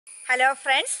Hello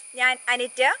friends, ഞാൻ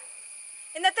അനിറ്റ്.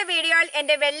 ഇന്നത്തെ വീഡിയോയിൽ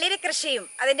എൻ്റെ വെള്ളിരി കൃഷിയും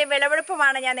അതിൻ്റെ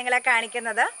വിളവെടുപ്പുമാണ് ഞാൻ നിങ്ങളെ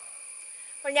കാണിക്കുന്നത്.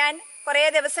 അപ്പോൾ ഞാൻ കുറേ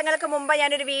ദിവസങ്ങൾക്ക് മുമ്പ്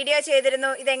ഞാനൊരു വീഡിയോ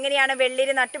ചെയ്തിരുന്നു, ഇതെങ്ങനെയാണ്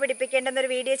വെള്ളിരി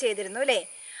നട്ടുപിടിപ്പിക്കേണ്ടെന്നൊരു വീഡിയോ ചെയ്തിരുന്നു അല്ലേ.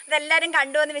 അതെല്ലാവരും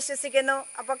കണ്ടു എന്ന് വിശ്വസിക്കുന്നു.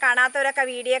 അപ്പോൾ കാണാത്തവരൊക്കെ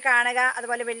വീഡിയോ കാണുക,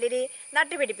 അതുപോലെ വെള്ളിരി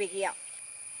നട്ടുപിടിപ്പിക്കുക.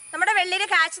 നമ്മുടെ വെള്ളിരി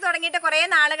കാച്ചു തുടങ്ങിയിട്ട് കുറേ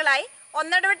നാളുകളായി.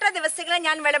 ഒന്നിടവിട്ട ദിവസങ്ങളിൽ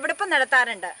ഞാൻ വിളവെടുപ്പ്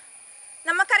നടത്താറുണ്ട്.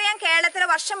 നമുക്കറിയാം, കേരളത്തിൽ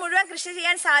വർഷം മുഴുവൻ കൃഷി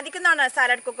ചെയ്യാൻ സാധിക്കുന്നതാണ്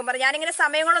സാലഡ് കുക്കുംബർ. ഞാനിങ്ങനെ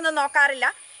സമയങ്ങളൊന്നും നോക്കാറില്ല.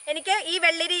 എനിക്ക് ഈ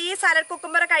വെള്ളിരി, ഈ സാലഡ്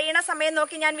കുക്കുംബർ കഴിയണ സമയം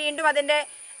നോക്കി ഞാൻ വീണ്ടും അതിൻ്റെ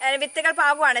വിത്തുകൾ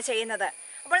പാകുകയാണ് ചെയ്യുന്നത്.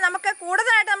 അപ്പോൾ നമുക്ക്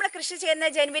കൂടുതലായിട്ട് നമ്മൾ കൃഷി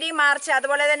ചെയ്യുന്നത് ജനുവരി, മാർച്ച്,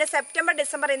 അതുപോലെ തന്നെ സെപ്റ്റംബർ,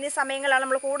 ഡിസംബർ എന്നീ സമയങ്ങളാണ്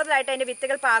നമ്മൾ കൂടുതലായിട്ട് അതിൻ്റെ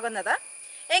വിത്തുകൾ പാകുന്നത്.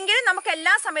 എങ്കിലും നമുക്ക്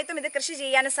എല്ലാ സമയത്തും ഇത് കൃഷി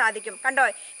ചെയ്യാനും സാധിക്കും. കണ്ടോ,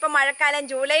 ഇപ്പൊ മഴക്കാലം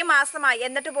ജൂലൈ മാസമായി,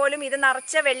 എന്നിട്ട് പോലും ഇത്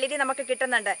നിറച്ച വെള്ളിരി നമുക്ക്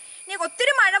കിട്ടുന്നുണ്ട്. ഇനി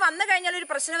ഒത്തിരി മഴ വന്നു കഴിഞ്ഞാൽ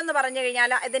ഒരു പ്രശ്നം എന്ന് പറഞ്ഞു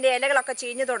കഴിഞ്ഞാൽ ഇതിന്റെ ഇലകളൊക്കെ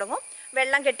ചീഞ്ഞു തുടങ്ങും.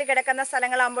 വെള്ളം കെട്ടിക്കിടക്കുന്ന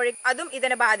സ്ഥലങ്ങളാകുമ്പോഴേക്കും അതും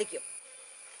ഇതിനെ ബാധിക്കും.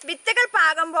 വിത്തുകൾ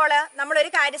പാകുമ്പോൾ നമ്മളൊരു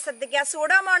കാര്യം ശ്രദ്ധിക്കുക,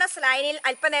 സൂഡോമോണസ് ലൈനിൽ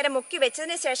അല്പനേരം മുക്കി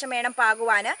വെച്ചതിന് ശേഷം വേണം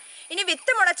പാകുവാന്. ഇനി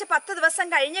വിത്ത് മുളച്ച് 10 ദിവസം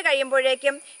കഴിഞ്ഞ്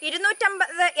കഴിയുമ്പോഴേക്കും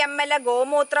 250 ml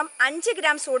ഗോമൂത്രം, 5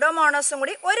 ഗ്രാം സൂഡോമോണസും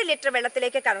കൂടി 1 ലിറ്റർ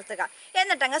വെള്ളത്തിലേക്ക് കലർത്തുക.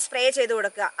 എന്നിട്ടങ്ങ് സ്പ്രേ ചെയ്ത്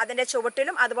കൊടുക്കുക. അതിന്റെ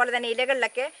ചുവട്ടിലും അതുപോലെ തന്നെ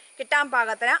ഇലകളിലൊക്കെ കിട്ടാൻ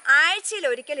പാകത്തിന് ആഴ്ചയിൽ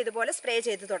ഒരിക്കൽ ഇതുപോലെ സ്പ്രേ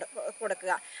ചെയ്ത്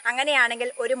കൊടുക്കുക.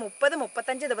 അങ്ങനെയാണെങ്കിൽ ഒരു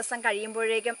 30-35 ദിവസം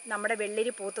കഴിയുമ്പോഴേക്കും നമ്മുടെ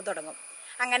വെള്ളിരി പൂത്ത് തുടങ്ങും.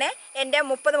 അങ്ങനെ എൻ്റെ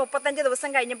 30-35 ദിവസം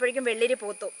കഴിഞ്ഞപ്പോഴേക്കും വെള്ളിരി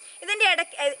പൂത്തു. ഇതിൻ്റെ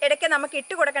ഇടയ്ക്ക് നമുക്ക്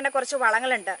ഇട്ട് കൊടുക്കേണ്ട കുറച്ച്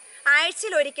വളങ്ങളുണ്ട്.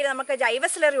 ആഴ്ചയിൽ ഒരിക്കൽ നമുക്ക് ജൈവ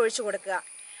സ്ലറി ഒഴിച്ചു കൊടുക്കുക.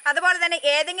 അതുപോലെ തന്നെ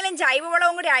ഏതെങ്കിലും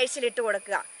ജൈവവളവും കൂടി ആഴ്ചയിൽ ഇട്ട്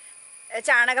കൊടുക്കുക.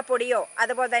 ചാണകപ്പൊടിയോ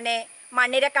അതുപോലെ തന്നെ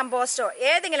മണ്ണിര കമ്പോസ്റ്റോ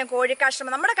ഏതെങ്കിലും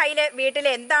കോഴിക്കാഷ്ടമോ നമ്മുടെ കയ്യിൽ വീട്ടിൽ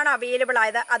എന്താണോ അവൈലബിൾ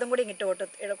ആയത് അതും കൂടി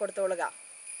ഇട്ട് കൊടുത്തോളുക.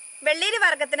 വെള്ളിരി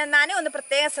വർഗ്ഗത്തിന് നന ഒന്ന്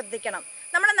പ്രത്യേകം ശ്രദ്ധിക്കണം.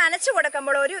 നമ്മൾ നനച്ചു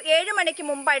കൊടുക്കുമ്പോൾ ഒരു 7 മണിക്ക്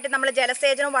മുമ്പായിട്ട് നമ്മൾ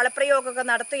ജലസേചനവും വളപ്രയോഗമൊക്കെ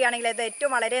നടത്തുകയാണെങ്കിൽ ഇത്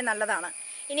ഏറ്റവും വളരെ നല്ലതാണ്.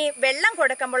 ഇനി വെള്ളം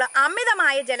കൊടുക്കുമ്പോൾ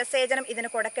അമിതമായ ജലസേചനം ഇതിന്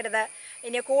കൊടുക്കരുത്.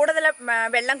 ഇനി കൂടുതൽ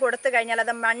വെള്ളം കൊടുത്തു കഴിഞ്ഞാൽ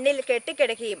അത് മണ്ണിൽ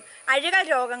കെട്ടിക്കിടക്കുകയും അഴുകൽ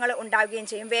രോഗങ്ങൾ ഉണ്ടാവുകയും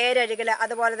ചെയ്യും. വേരഴുകൽ,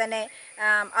 അതുപോലെ തന്നെ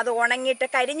അത് ഉണങ്ങിയിട്ട്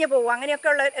കരിഞ്ഞു പോകും,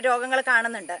 അങ്ങനെയൊക്കെയുള്ള രോഗങ്ങൾ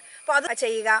കാണുന്നുണ്ട്. അപ്പോൾ അത്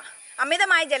ചെയ്യുക.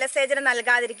 അമിതമായി ജലസേചനം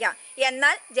നൽകാതിരിക്കുക.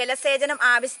 എന്നാൽ ജലസേചനം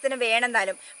ആവശ്യത്തിന്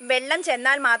വേണമെന്നാലും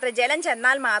ജലം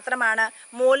ചെന്നാൽ മാത്രമാണ്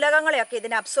മൂലകങ്ങളെയൊക്കെ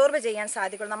ഇതിനെ അബ്സോർബ് ചെയ്യാൻ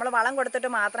സാധിക്കുള്ളൂ. നമ്മൾ വളം കൊടുത്തിട്ട്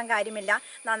മാത്രം കാര്യമില്ല,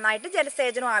 നന്നായിട്ട്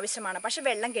ജലസേചനം ആവശ്യമാണ്. പക്ഷെ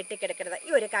വെള്ളം കെട്ടിക്കിടക്കരുത്.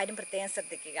 ഈ ഒരു കാര്യം പ്രത്യേകം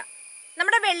ശ്രദ്ധിക്കുക.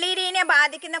 നമ്മുടെ വെള്ളീരിനെ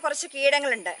ബാധിക്കുന്ന കുറച്ച്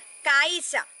കീടങ്ങളുണ്ട്.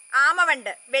 കായീച്ച,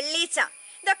 ആമവണ്ട്, വെള്ളീച്ച,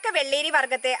 ഇതൊക്കെ വെള്ളീരി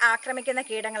വർഗ്ഗത്തെ ആക്രമിക്കുന്ന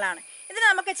കീടങ്ങളാണ്. ഇതിന്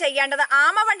നമുക്ക് ചെയ്യേണ്ടത്,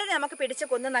 ആമവണ്ടിനെ നമുക്ക് പിടിച്ച്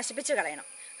കൊന്ന് നശിപ്പിച്ച് കളയണം.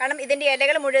 കാരണം ഇതിന്റെ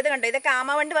ഇലകൾ മുഴുവൻ കണ്ടോ, ഇതൊക്കെ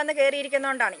ആമവണ്ട് വന്ന്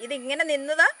കയറിയിരിക്കുന്നതുകൊണ്ടാണ്. ഇത് ഇങ്ങനെ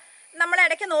നിന്നത് നമ്മൾ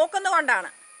ഇടയ്ക്ക് നോക്കുന്നതുകൊണ്ടാണ്.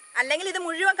 അല്ലെങ്കിൽ ഇത്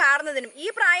മുഴുവൻ കാർന്നതിനും. ഈ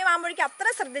പ്രായമാകുമ്പോഴേക്കും അത്ര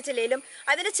ശ്രദ്ധിച്ചില്ലെങ്കിലും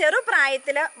അതിന്റെ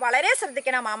ചെറുപ്രായത്തിൽ വളരെ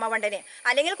ശ്രദ്ധിക്കണം ആമവണ്ടിനെ.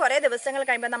 അല്ലെങ്കിൽ കുറെ ദിവസങ്ങൾ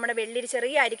കഴിയുമ്പോൾ നമ്മുടെ വെള്ളിരി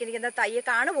ചെറിയ ആയിരിക്കുന്ന തൈ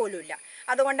കാണുപോലുമില്ല.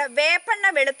 അതുകൊണ്ട് വേപ്പെണ്ണ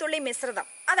വെളുത്തുള്ളി മിശ്രിതം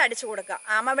അത് അടിച്ചു കൊടുക്കുക.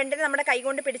 ആമവണ്ടിനെ നമ്മുടെ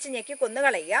കൈകൊണ്ട് പിടിച്ച് ഞെക്കി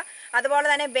കൊന്നുകളയുക. അതുപോലെ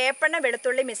തന്നെ വേപ്പെണ്ണ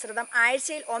വെളുത്തുള്ളി മിശ്രിതം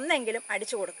ആഴ്ചയിൽ ഒന്നെങ്കിലും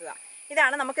അടിച്ചു കൊടുക്കുക.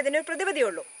 ഇതാണ് നമുക്കിതിനൊരു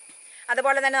പ്രതിവിധിയുള്ളൂ.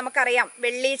 അതുപോലെ തന്നെ നമുക്കറിയാം,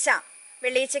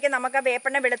 വെള്ളീച്ചയ്ക്ക് നമുക്ക്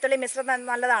വേപ്പെണ്ണ വെളുത്തുള്ളി മിശ്രിതം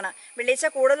നല്ലതാണ്. വെള്ളീച്ച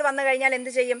കൂടുതൽ വന്നു കഴിഞ്ഞാൽ എന്ത്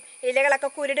ചെയ്യും? ഇലകൾക്ക്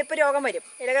കുരുടിപ്പ് രോഗം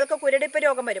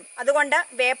വരും. അതുകൊണ്ട്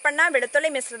വേപ്പെണ്ണ വെളുത്തുള്ളി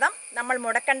മിശ്രിതം നമ്മൾ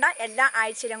മുടക്കണ്ട, എല്ലാ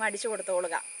ആഴ്ചയിലും അടിച്ചു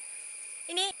കൊടുത്തോളുക.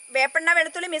 ഇനി വേപ്പെണ്ണ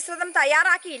വെളുത്തുള്ളി മിശ്രിതം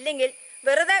തയ്യാറാക്കിയില്ലെങ്കിൽ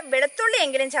വെറുതെ വെളുത്തുള്ളി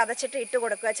എങ്കിലും ചതച്ചിട്ട് ഇട്ട്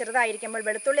കൊടുക്കുക. ചെറുതായിരിക്കുമ്പോൾ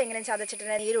വെളുത്തുള്ളി എങ്കിലും ചതച്ചിട്ട്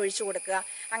നീരൊഴിച്ചു കൊടുക്കുക.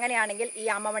 അങ്ങനെയാണെങ്കിൽ ഈ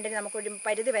ആമവണ്ടിനെ നമുക്കൊരു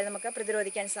പരിധി വരെ നമുക്ക്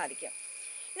പ്രതിരോധിക്കാൻ സാധിക്കും.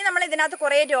 ഇനി നമ്മൾ ഇതിനകത്ത്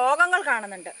കുറേ രോഗങ്ങൾ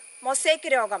കാണുന്നുണ്ട്. മൊസൈക്ക്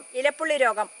രോഗം, ഇലപ്പുള്ളി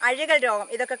രോഗം, അഴുകൽ രോഗം,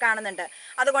 ഇതൊക്കെ കാണുന്നുണ്ട്.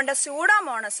 അതുകൊണ്ട്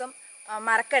സൂഡോമോണസും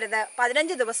മറക്കരുത്.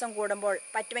 15 ദിവസം കൂടുമ്പോൾ,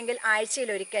 പറ്റുമെങ്കിൽ ആഴ്ചയിൽ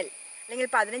ഒരിക്കൽ അല്ലെങ്കിൽ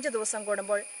 15 ദിവസം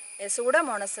കൂടുമ്പോൾ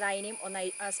സൂഡോമോണസ് ലൈനിയും ഒന്ന്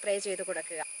സ്പ്രേ ചെയ്ത്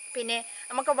കൊടുക്കുക. പിന്നെ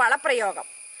നമുക്ക്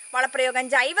വളപ്രയോഗം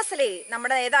ജൈവ സ്ലറി,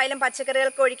 നമ്മുടെ ഏതായാലും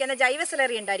പച്ചക്കറികൾക്ക് ഒഴിക്കുന്ന ജൈവ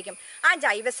സ്ലറി ഉണ്ടായിരിക്കും. ആ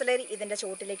ജൈവ സ്ലറി ഇതിന്റെ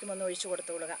ചുവട്ടിലേക്കും ഒന്ന് ഒഴിച്ചു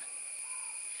കൊടുത്തോളുക.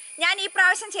 ഞാൻ ഈ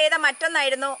പ്രാവശ്യം ചെയ്ത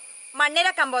മറ്റൊന്നായിരുന്നു മണ്ണിര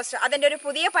കമ്പോസ്റ്റ്. അതിൻ്റെ ഒരു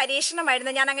പുതിയ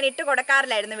പരീക്ഷണമായിരുന്നു. ഞാൻ അങ്ങനെ ഇട്ട്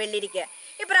കൊടുക്കാറില്ലായിരുന്നു വെള്ളിരിക്ക്.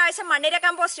 ഈ പ്രാവശ്യം മണ്ണിര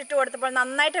കമ്പോസ്റ്റ് ഇട്ട് കൊടുത്തപ്പോൾ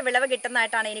നന്നായിട്ട് വിളവ്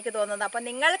കിട്ടുന്നതായിട്ടാണ് എനിക്ക് തോന്നുന്നത്. അപ്പം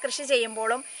നിങ്ങൾ കൃഷി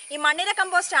ചെയ്യുമ്പോഴും ഈ മണ്ണിര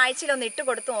കമ്പോസ്റ്റ് ആഴ്ചയിൽ ഒന്ന് ഇട്ട്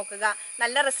കൊടുത്തു നോക്കുക,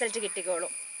 നല്ല റിസൾട്ട്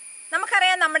കിട്ടിക്കോളും.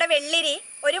 നമുക്കറിയാം, നമ്മുടെ വെള്ളിരി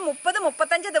ഒരു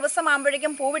 30-35 ദിവസം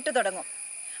ആകുമ്പോഴേക്കും പൂവിട്ട് തുടങ്ങും.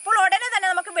 അപ്പോൾ ഉടനെ തന്നെ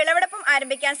നമുക്ക് വിളവെടുപ്പും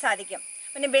ആരംഭിക്കാൻ സാധിക്കും.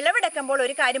 പിന്നെ വിളവെടുക്കുമ്പോൾ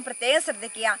ഒരു കാര്യം പ്രത്യേകം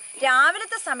ശ്രദ്ധിക്കുക,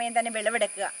 രാവിലത്തെ സമയം തന്നെ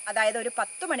വിളവെടുക്കുക. അതായത് ഒരു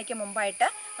 10 മണിക്ക് മുമ്പായിട്ട്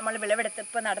നമ്മൾ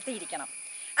വിളവെടുപ്പ് നടത്തിയിരിക്കണം.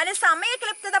 അതിന്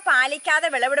സമയക്ലിപ്തത പാലിക്കാതെ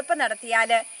വിളവെടുപ്പ് നടത്തിയാൽ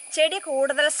ചെടി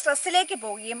കൂടുതൽ സ്ട്രെസ്സിലേക്ക്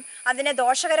പോവുകയും അതിനെ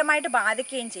ദോഷകരമായിട്ട്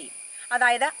ബാധിക്കുകയും ചെയ്യും.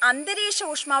 അതായത് അന്തരീക്ഷ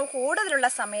ഊഷ്മാവ് കൂടുതലുള്ള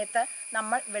സമയത്ത്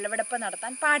നമ്മൾ വിളവെടുപ്പ്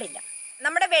നടത്താൻ പാടില്ല.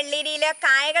 നമ്മുടെ വെള്ളീരിയിൽ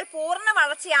കായകൾ പൂർണ്ണ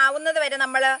വളർച്ചയാവുന്നത് വരെ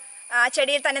നമ്മൾ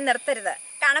ചെടിയിൽ തന്നെ നിർത്തരുത്.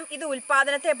 കാരണം ഇത്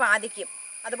ഉൽപാദനത്തെ ബാധിക്കും.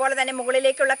 അതുപോലെ തന്നെ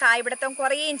മുകളിലേക്കുള്ള കായ്പിടുത്തം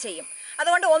കുറയുകയും ചെയ്യും.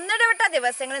 അതുകൊണ്ട് ഒന്നിടവിട്ട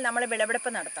ദിവസങ്ങളിൽ നമ്മൾ വിളവെടുപ്പ്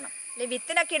നടത്തണം. അല്ലെങ്കിൽ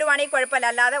വിത്തിനൊക്കെ ഇടുവാണെങ്കിൽ കുഴപ്പമില്ല,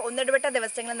 അല്ലാതെ ഒന്നിടവിട്ട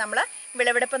ദിവസങ്ങളിൽ നമ്മൾ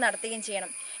വിളവെടുപ്പ് നടത്തുകയും ചെയ്യണം.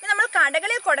 നമ്മൾ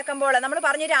കടകളിൽ കൊടുക്കുമ്പോൾ നമ്മൾ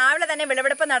പറഞ്ഞു രാവിലെ തന്നെ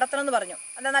വിളവെടുപ്പ് നടത്തണം എന്ന് പറഞ്ഞു.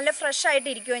 അത് നല്ല ഫ്രഷ് ആയിട്ട്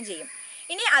ഇരിക്കുകയും ചെയ്യും.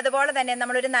 ഇനി അതുപോലെ തന്നെ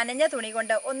നമ്മളൊരു നനഞ്ഞ തുണി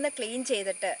കൊണ്ട് ഒന്ന് ക്ലീൻ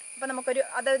ചെയ്തിട്ട് അപ്പോൾ നമുക്കൊരു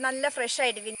അത് നല്ല ഫ്രഷ്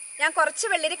ആയിട്ടിരിക്കും. ഞാൻ കുറച്ച്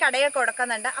വെള്ളരി കടയിൽ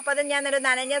കൊടുക്കുന്നുണ്ട്. അപ്പോൾ അത് ഞാനൊരു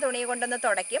നനഞ്ഞ തുണി കൊണ്ടൊന്ന്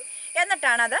തുടയ്ക്കും,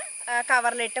 എന്നിട്ടാണ് അത്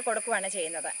കവറിലിട്ട് കൊടുക്കുകയാണ്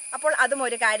ചെയ്യുന്നത്. അപ്പോൾ അതും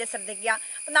ഒരു കാര്യം ശ്രദ്ധിക്കുക.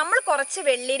 നമ്മൾ കുറച്ച്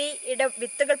വെള്ളരിയുടെ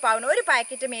വിത്തുകൾ പാവുന്നു, ഒരു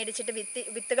പാക്കറ്റ് മേടിച്ചിട്ട്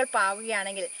വിത്തുകൾ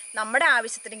പാവുകയാണെങ്കിൽ നമ്മുടെ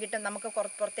ആവശ്യത്തിനും കിട്ടും, നമുക്ക്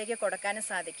പുറത്തേക്ക് കൊടുക്കാനും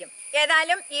സാധിക്കും.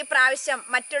 ഏതായാലും ഈ പ്രാവശ്യം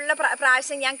മറ്റുള്ള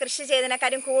പ്രാവശ്യം ഞാൻ കൃഷി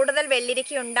ചെയ്തതിനേക്കാളും കൂടുതൽ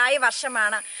വെള്ളരിക്ക ഉണ്ടായ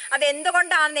വർഷമാണ്.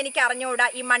 അതെന്തുകൊണ്ടാണെന്ന് എനിക്ക് അറിഞ്ഞുകൂടാ.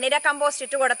 ഈ മണ്ണിര കമ്പോസ്റ്റ്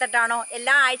ഇട്ട് കൊടുത്തിട്ടാണോ,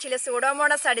 എല്ലാ ആഴ്ചയിലും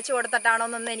സൂഡോമോണസ് അടിച്ചു കൊടുത്തിട്ടാണോ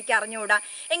എന്നൊന്നും എനിക്ക് അറിഞ്ഞുകൂടാ.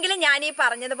 എങ്കിലും ഞാൻ ഈ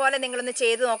പറഞ്ഞതുപോലെ നിങ്ങളൊന്ന്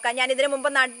ചെയ്തു നോക്കാം. ഞാൻ ഇതിനു മുമ്പ്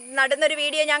നടുന്നൊരു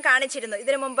വീഡിയോ ഞാൻ കാണിച്ചിരുന്നു,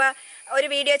 ഇതിനു മുമ്പ് ഒരു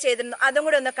വീഡിയോ ചെയ്തിരുന്നു, അതും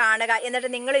കൂടി ഒന്ന് കാണുക. എന്നിട്ട്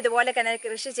നിങ്ങൾ ഇതുപോലെ തന്നെ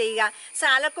കൃഷി ചെയ്യുക.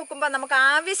 സാലഡ് കുക്കുമ്പോൾ നമുക്ക്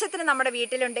ആവശ്യത്തിന് നമ്മുടെ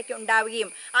വീട്ടിലുണ്ടാവുകയും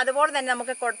അതുപോലെ തന്നെ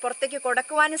നമുക്ക് പുറത്തേക്ക്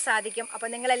കൊടുക്കുവാനും സാധിക്കും. അപ്പോൾ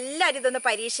നിങ്ങളെല്ലാവരും ഇതൊന്ന്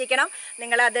പരീക്ഷിക്കണം.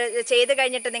 നിങ്ങളത് ചെയ്ത്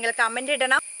കഴിഞ്ഞിട്ട് നിങ്ങൾ കമൻ്റ്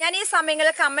ഇടണം. ഞാൻ ഈ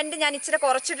സമയങ്ങളിൽ കമൻ്റ് ഞാൻ ഇച്ചിരി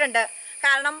കുറച്ചിട്ടുണ്ട്.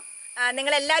 കാരണം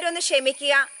നിങ്ങളെല്ലാവരും ഒന്ന്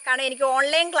ക്ഷമിക്കുക. കാരണം എനിക്ക്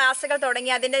ഓൺലൈൻ ക്ലാസ്സുകൾ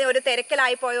തുടങ്ങി അതിൻ്റെ ഒരു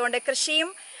തിരക്കിലായി പോയതുകൊണ്ട് കൃഷിയും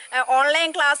ഓൺലൈൻ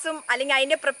ക്ലാസ്സും അല്ലെങ്കിൽ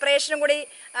അതിൻ്റെ പ്രിപ്പറേഷനും കൂടി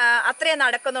അത്രയേ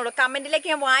നടക്കുന്നുള്ളൂ. കമൻറ്റിലേക്ക്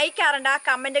ഞാൻ വായിക്കാറുണ്ട്, ആ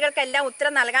കമൻറ്റുകൾക്കെല്ലാം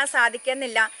ഉത്തരം നൽകാൻ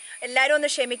സാധിക്കുന്നില്ല. എല്ലാവരും ഒന്ന്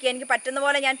ക്ഷമിക്കുക. എനിക്ക് പറ്റുന്ന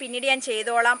പോലെ ഞാൻ പിന്നീട് ഞാൻ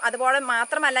ചെയ്തോളാം. അതുപോലെ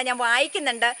മാത്രമല്ല ഞാൻ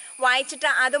വായിക്കുന്നുണ്ട്, വായിച്ചിട്ട്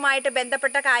അതുമായിട്ട്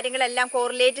ബന്ധപ്പെട്ട കാര്യങ്ങളെല്ലാം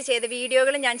കോറിലേറ്റ് ചെയ്ത്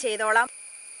വീഡിയോകളും ഞാൻ ചെയ്തോളാം.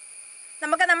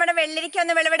 നമുക്ക് നമ്മുടെ വെള്ളരിക്ക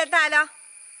ഒന്ന് വിളവെടുത്താലോ?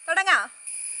 തുടങ്ങാം.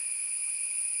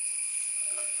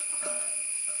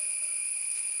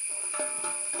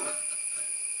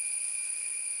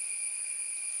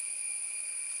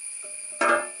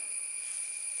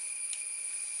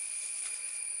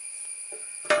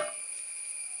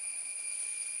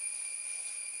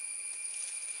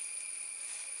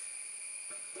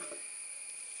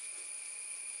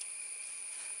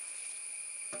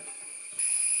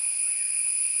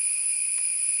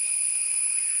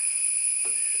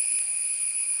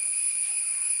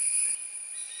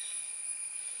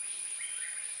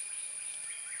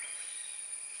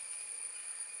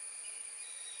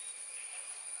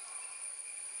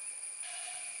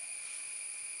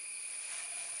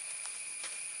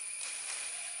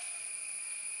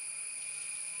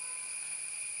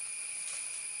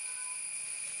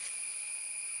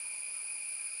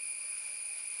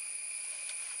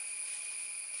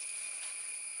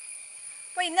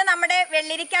 അപ്പോൾ ഇന്ന് നമ്മുടെ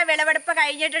വെള്ളരിക്ക വിളവെടുപ്പ്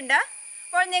കഴിഞ്ഞിട്ടുണ്ട്.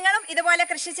 അപ്പോൾ നിങ്ങളും ഇതുപോലെ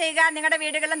കൃഷി ചെയ്യുക. നിങ്ങളുടെ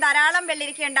വീടുകളിലും ധാരാളം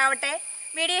വെള്ളരിക്ക ഉണ്ടാവട്ടെ.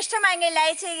 വീഡിയോ ഇഷ്ടമായെങ്കിൽ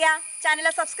ലൈക്ക് ചെയ്യുക. ചാനൽ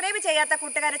സബ്സ്ക്രൈബ് ചെയ്യാത്ത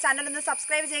കൂട്ടുകാരെ ചാനൽ ഒന്ന്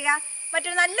സബ്സ്ക്രൈബ് ചെയ്യുക.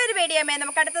 മറ്റൊരു നല്ലൊരു വീഡിയോയുമായി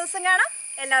നമുക്ക് അടുത്ത ദിവസം കാണാം.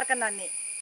 എല്ലാവർക്കും നന്ദി.